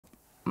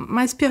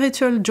My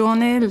spiritual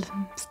journey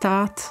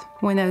started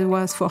when I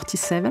was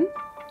 47.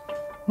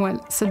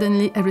 Well,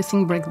 suddenly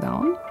everything broke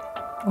down.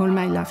 All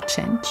my life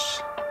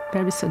changed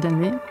very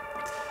suddenly.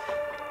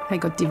 I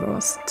got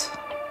divorced.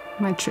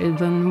 My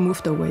children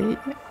moved away.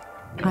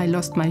 I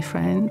lost my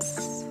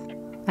friends.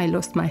 I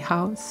lost my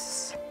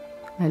house.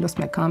 I lost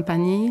my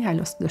company. I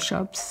lost the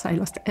shops. I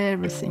lost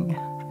everything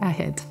I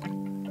had.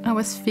 I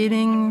was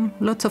feeling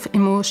lots of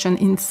emotion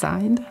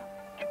inside,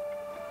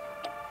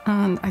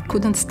 and I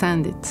couldn't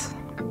stand it.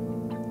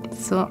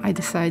 So I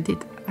decided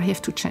I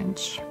have to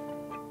change.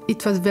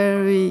 It was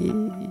very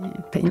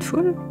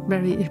painful,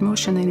 very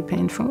emotionally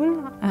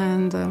painful,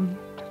 and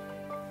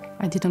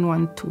I didn't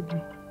want to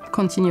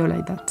continue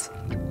like that.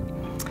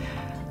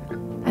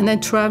 And I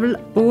traveled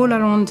all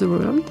around the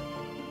world.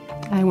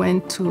 I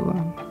went to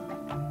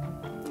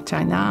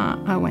China,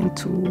 I went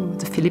to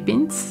the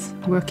Philippines,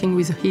 working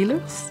with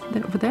healers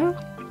over there,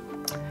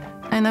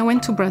 and I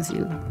went to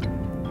Brazil.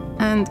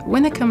 And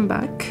when I came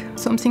back,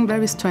 something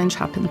very strange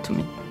happened to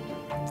me.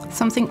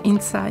 Something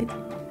inside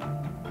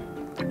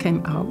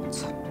came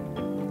out.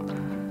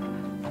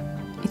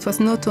 It was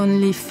not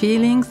only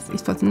feelings,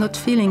 it was not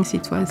feelings,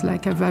 it was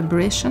like a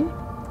vibration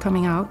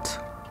coming out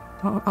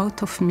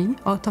of me,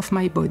 out of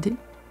my body.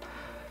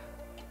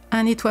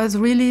 And it was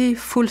really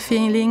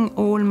fulfilling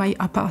all my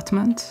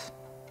apartment.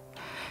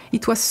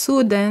 It was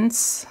so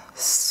dense,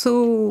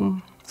 so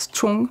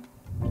strong,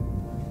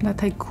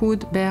 that I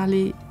could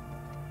barely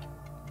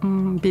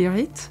bear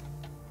it.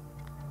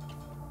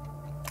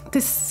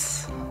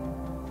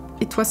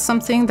 It was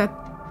something that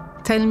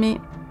told me,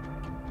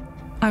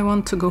 I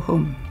want to go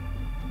home.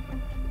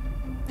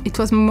 It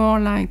was more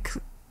like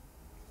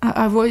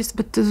a voice,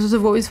 but the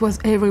voice was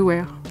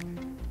everywhere.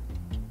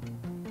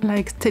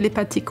 Like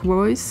telepathic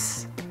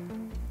voice.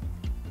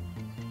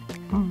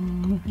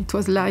 It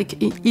was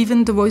like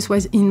even the voice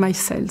was in my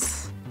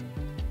cells.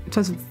 It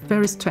was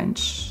very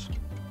strange.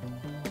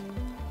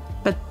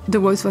 But the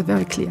voice was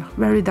very clear,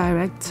 very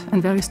direct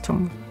and very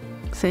strong,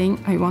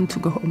 saying, I want to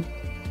go home.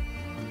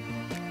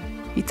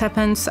 It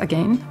happens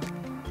again,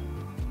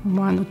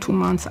 1 or 2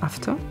 months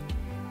after.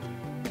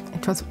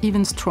 It was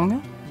even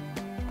stronger.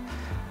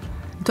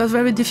 It was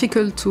very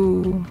difficult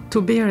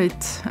to bear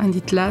it, and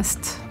it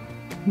lasts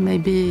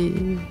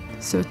maybe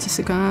 30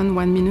 seconds,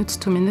 1 minute,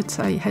 2 minutes.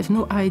 I have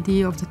no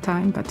idea of the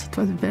time, but it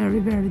was very,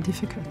 very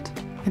difficult.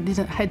 I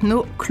had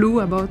no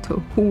clue about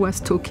who was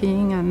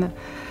talking and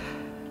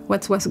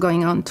what was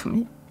going on to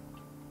me.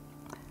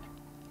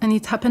 And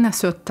it happened a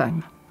third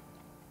time.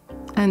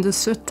 And the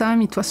third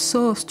time it was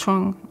so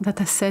strong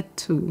that I said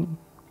to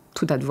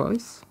that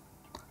voice,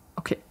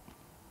 okay,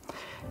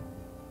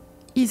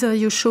 either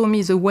you show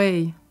me the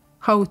way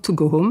how to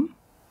go home,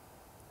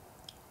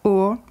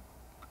 or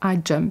I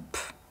jump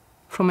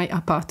from my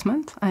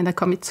apartment and I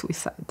commit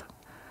suicide.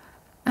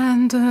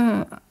 And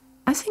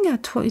I think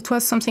it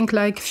was something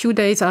like a few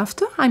days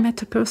after I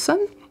met a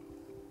person,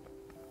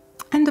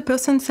 and the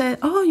person said,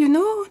 oh, you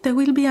know, there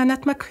will be an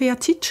Atma Kriya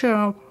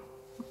teacher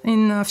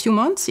in a few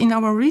months in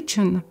our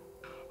region.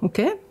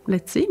 Okay,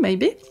 let's see,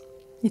 maybe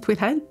it will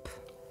help.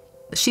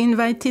 She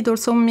invited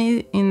also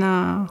me in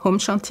a home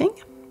chanting,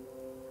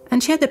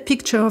 and she had a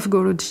picture of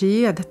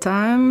Guruji at the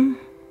time.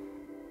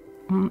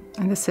 And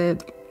I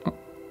said,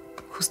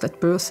 who's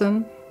that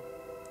person?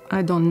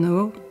 I don't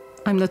know.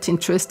 I'm not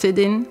interested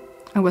in.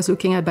 I was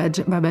looking at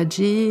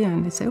Babaji,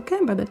 and they said, okay,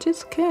 Babaji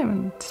is okay.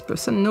 And this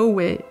person, no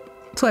way.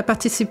 So I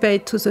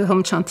participate to the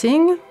home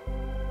chanting,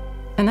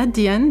 and at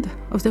the end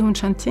of the home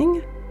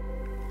chanting,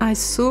 I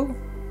saw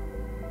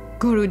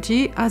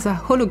Guruji as a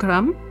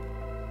hologram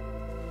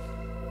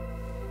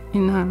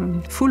in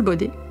a full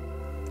body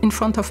in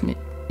front of me.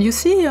 You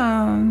see,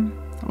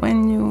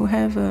 when you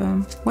have,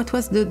 what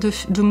was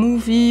the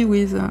movie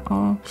with,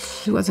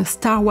 it was a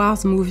Star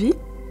Wars movie,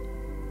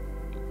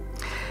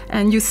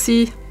 and you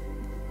see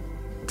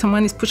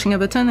someone is pushing a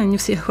button and you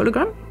see a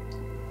hologram,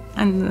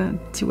 and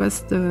she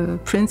was the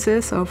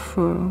princess of,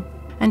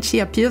 and she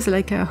appears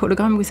like a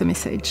hologram with a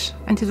message,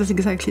 and it was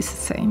exactly the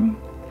same.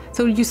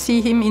 So you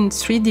see him in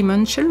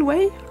three-dimensional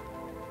way,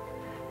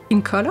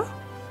 in color.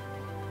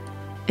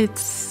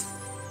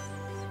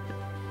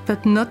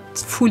 But not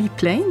fully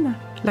plain,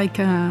 like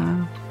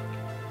a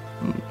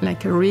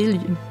real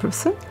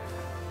person,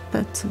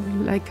 but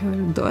like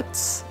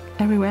dots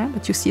everywhere.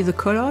 But you see the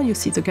color, you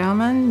see the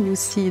garment, you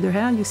see the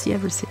hair, you see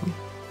everything.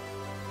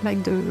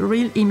 Like the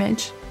real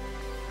image,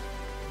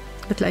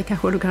 but like a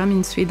hologram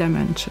in 3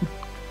 dimensions.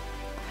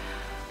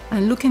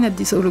 And looking at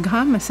this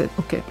hologram, I said,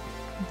 okay,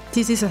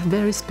 this is a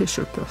very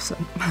special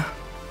person.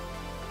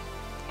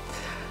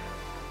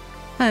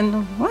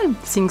 And well,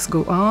 things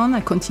go on,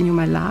 I continue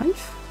my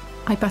life.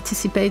 I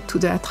participate to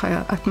the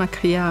Atma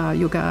Kriya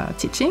Yoga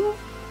teaching,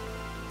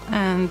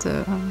 and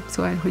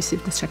so I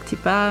received the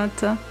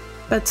Shaktipat.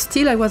 But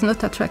still I was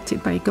not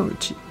attracted by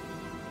Guruji.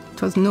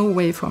 It was no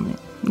way for me.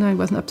 No, I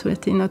was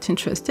absolutely not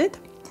interested.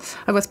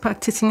 I was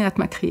practicing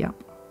Atma Kriya.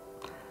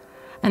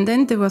 And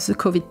then there was the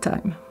COVID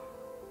time.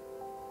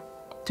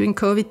 During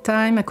COVID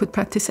time, I could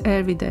practice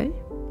every day,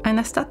 and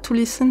I started to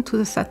listen to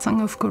the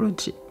satsang of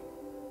Guruji.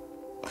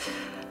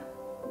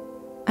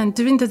 And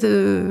during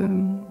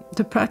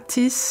the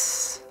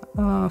practice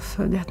of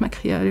the Atma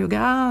Kriya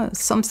Yoga,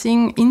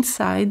 something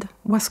inside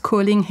was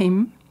calling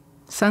him,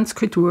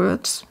 Sanskrit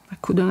words I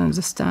couldn't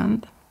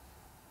understand,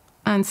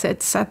 and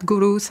said,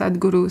 Sadguru,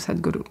 Sadguru,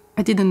 Sadguru.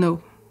 I didn't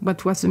know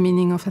what was the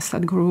meaning of a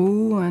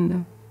Sadguru,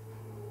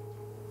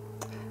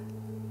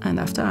 and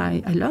after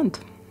I learned.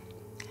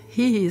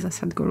 He is a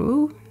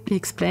Sadguru. He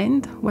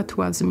explained what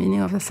was the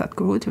meaning of a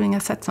Sadguru during a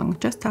satsang,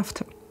 just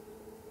after.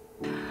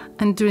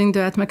 And during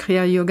the Atma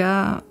Kriya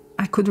Yoga,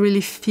 I could really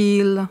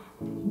feel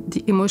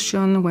the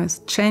emotion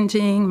was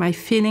changing, my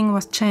feeling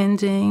was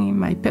changing,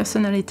 my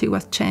personality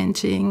was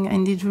changing,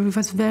 and it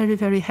was very,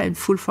 very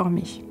helpful for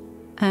me.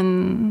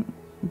 And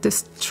the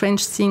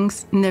strange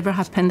things never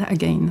happened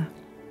again.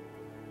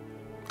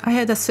 I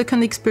had a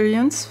second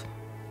experience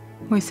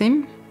with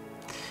him.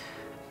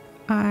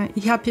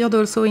 He appeared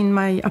also in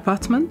my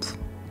apartment,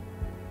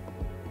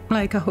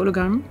 like a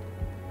hologram.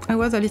 I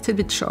was a little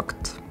bit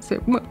shocked. I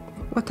said,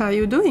 what are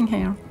you doing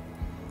here?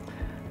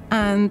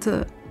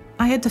 And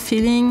I had the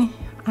feeling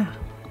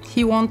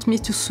he wanted me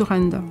to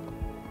surrender.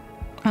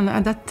 And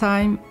at that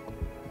time,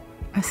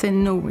 I said,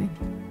 no way.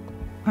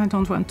 I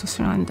don't want to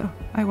surrender.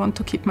 I want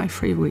to keep my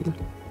free will.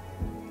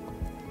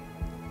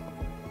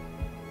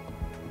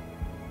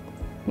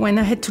 When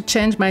I had to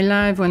change my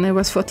life, when I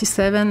was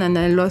 47 and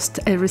I lost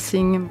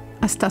everything,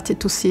 I started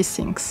to see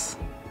things.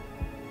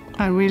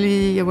 I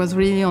was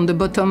really on the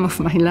bottom of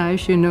my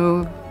life,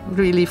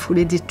 really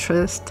fully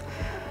distressed.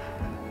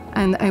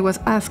 And I was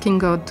asking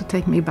God to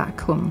take me back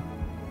home.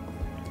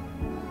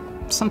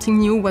 Something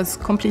new was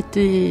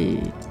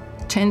completely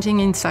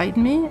changing inside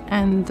me,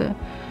 and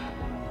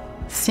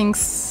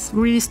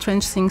really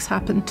strange things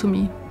happened to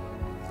me.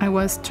 I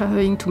was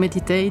starting to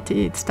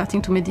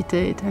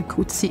meditate. I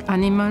could see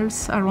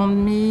animals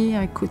around me.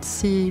 I could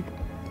see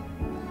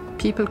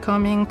people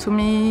coming to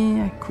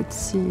me. I could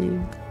see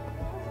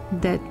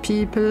dead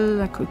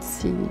people. I could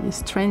see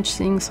strange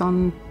things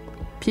on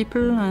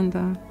people, and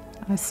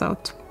I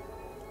thought,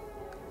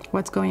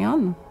 what's going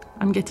on?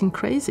 I'm getting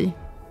crazy.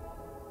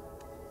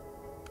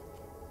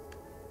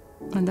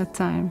 At that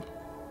time.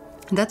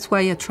 That's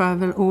why I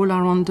traveled all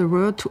around the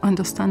world to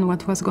understand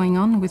what was going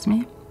on with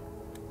me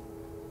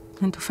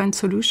and to find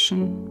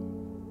solution.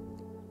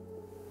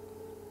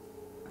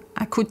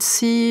 I could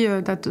see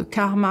that the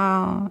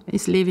karma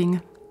is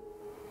leaving.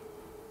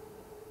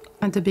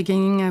 At the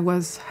beginning,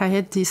 I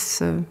had this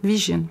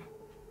vision,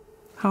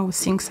 how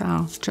things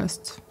are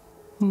just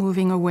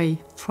moving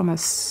away from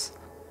us.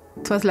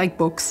 It was like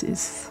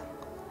boxes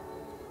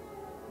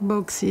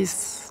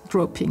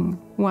dropping,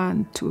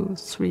 1, 2,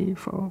 3,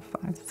 4,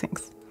 5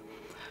 things.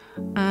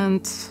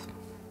 And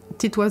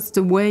it was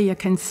the way I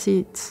can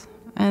see it.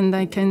 And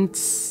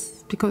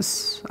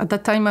because at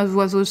that time I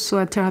was also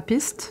a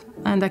therapist,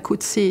 and I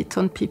could see it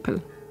on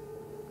people.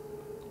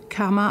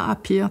 Karma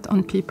appeared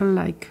on people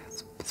like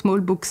small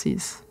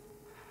boxes.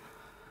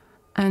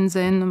 And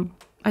then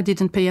I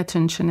didn't pay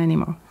attention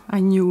anymore. I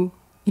knew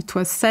it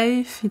was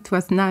safe, it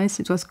was nice,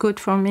 it was good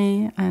for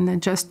me, and I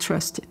just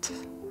trusted.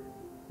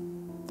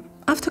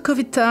 After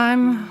COVID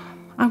time,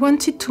 I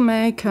wanted to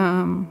make,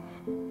 a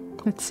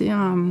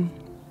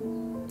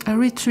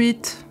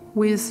retreat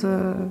with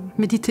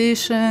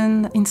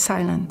meditation in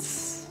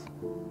silence.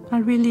 I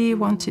really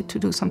wanted to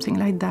do something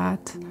like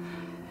that.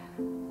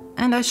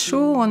 And I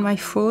saw on my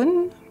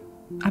phone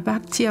a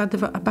Bhakti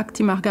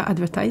Marga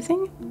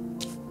advertising,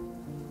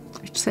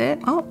 which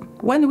said,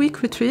 1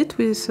 week retreat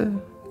with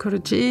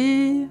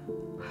Guruji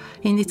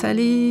in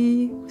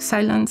Italy,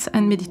 silence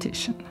and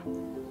meditation.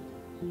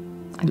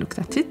 I looked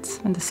at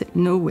it and I said,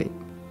 no way,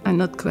 I'm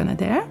not going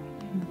there.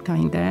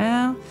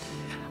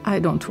 I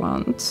don't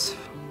want.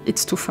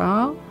 It's too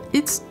far.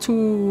 It's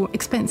too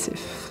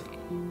expensive.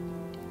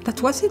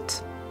 That was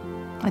it.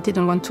 I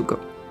didn't want to go.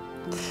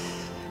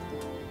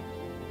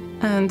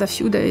 And a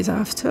few days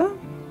after,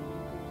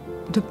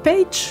 the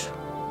page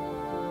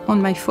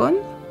on my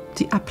phone,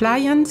 the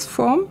appliance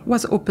form,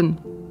 was open.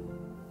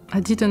 I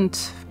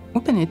didn't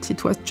open it.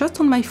 It was just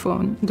on my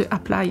phone, the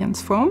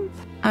appliance form.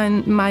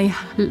 And my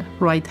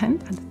right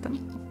hand,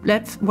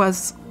 left,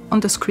 was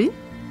on the screen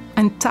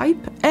and type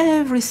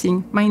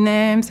everything, my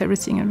names,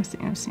 everything,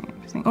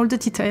 all the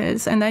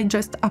details, and I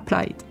just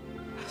applied.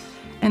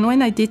 And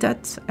when I did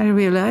that, I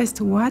realized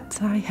what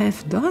I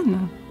have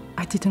done.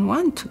 I didn't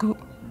want to go.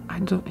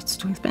 It's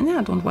too expensive,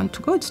 I don't want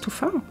to go, it's too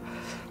far.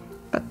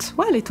 But,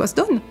 well, it was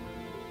done.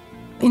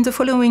 In the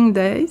following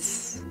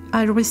days,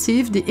 I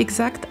received the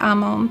exact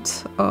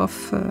amount of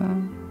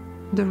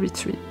the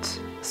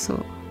retreat.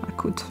 So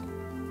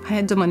I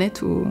had the money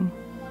to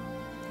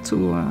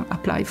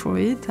apply for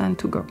it and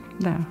to go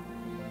there.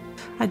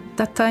 At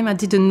that time, I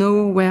didn't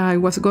know where I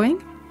was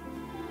going.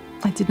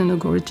 I didn't know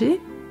Guruji,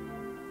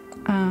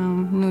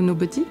 no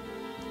nobody,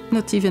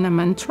 not even a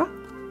mantra,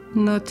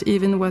 not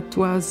even what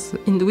was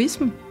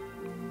Hinduism.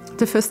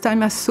 The first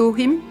time I saw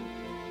him,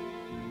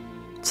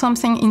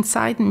 something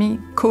inside me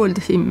called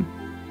him,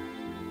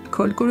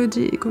 called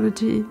Guruji,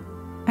 Guruji,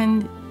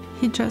 and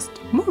he just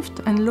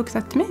moved and looked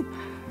at me.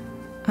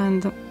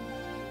 And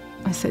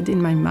I said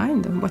in my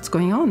mind, what's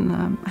going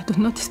on? I don't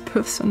know this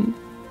person.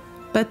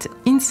 But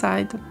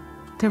inside,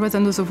 there was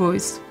another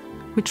voice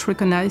which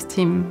recognized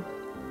him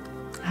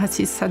as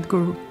his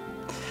Sadguru.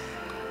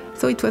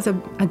 So it was a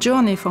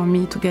journey for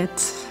me to get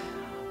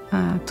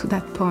to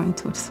that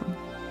point also.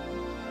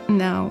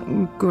 Now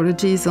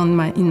Guruji is in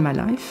my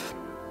life.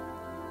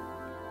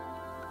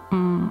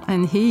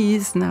 And he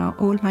is now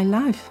all my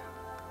life.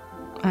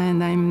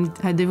 And I'm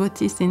a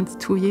devotee since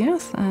 2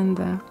 years, and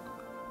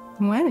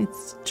well,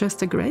 it's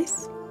just a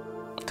grace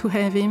to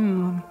have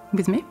him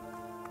with me.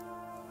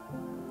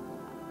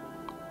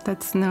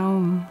 That's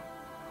now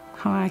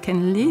how I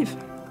can live,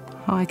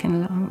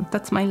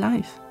 that's my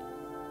life.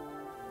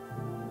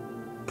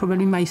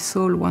 Probably my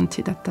soul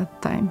wanted at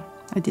that time.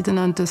 I didn't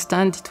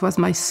understand it was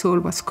my soul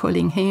was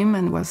calling him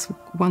and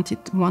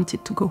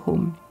wanted to go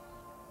home.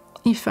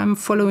 If I'm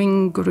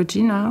following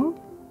Guruji now,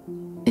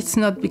 it's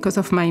not because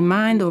of my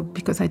mind or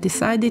because I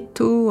decided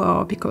to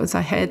or because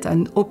I had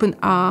an open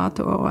heart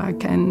or I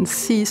can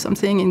see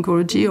something in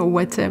Guruji or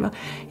whatever.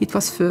 It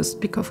was first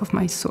because of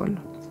my soul.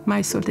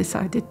 My soul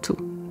decided to.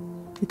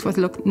 It was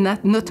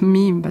not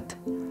me, but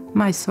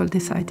my soul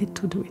decided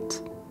to do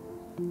it.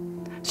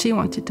 She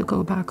wanted to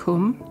go back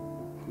home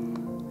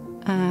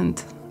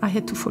and I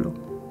had to follow.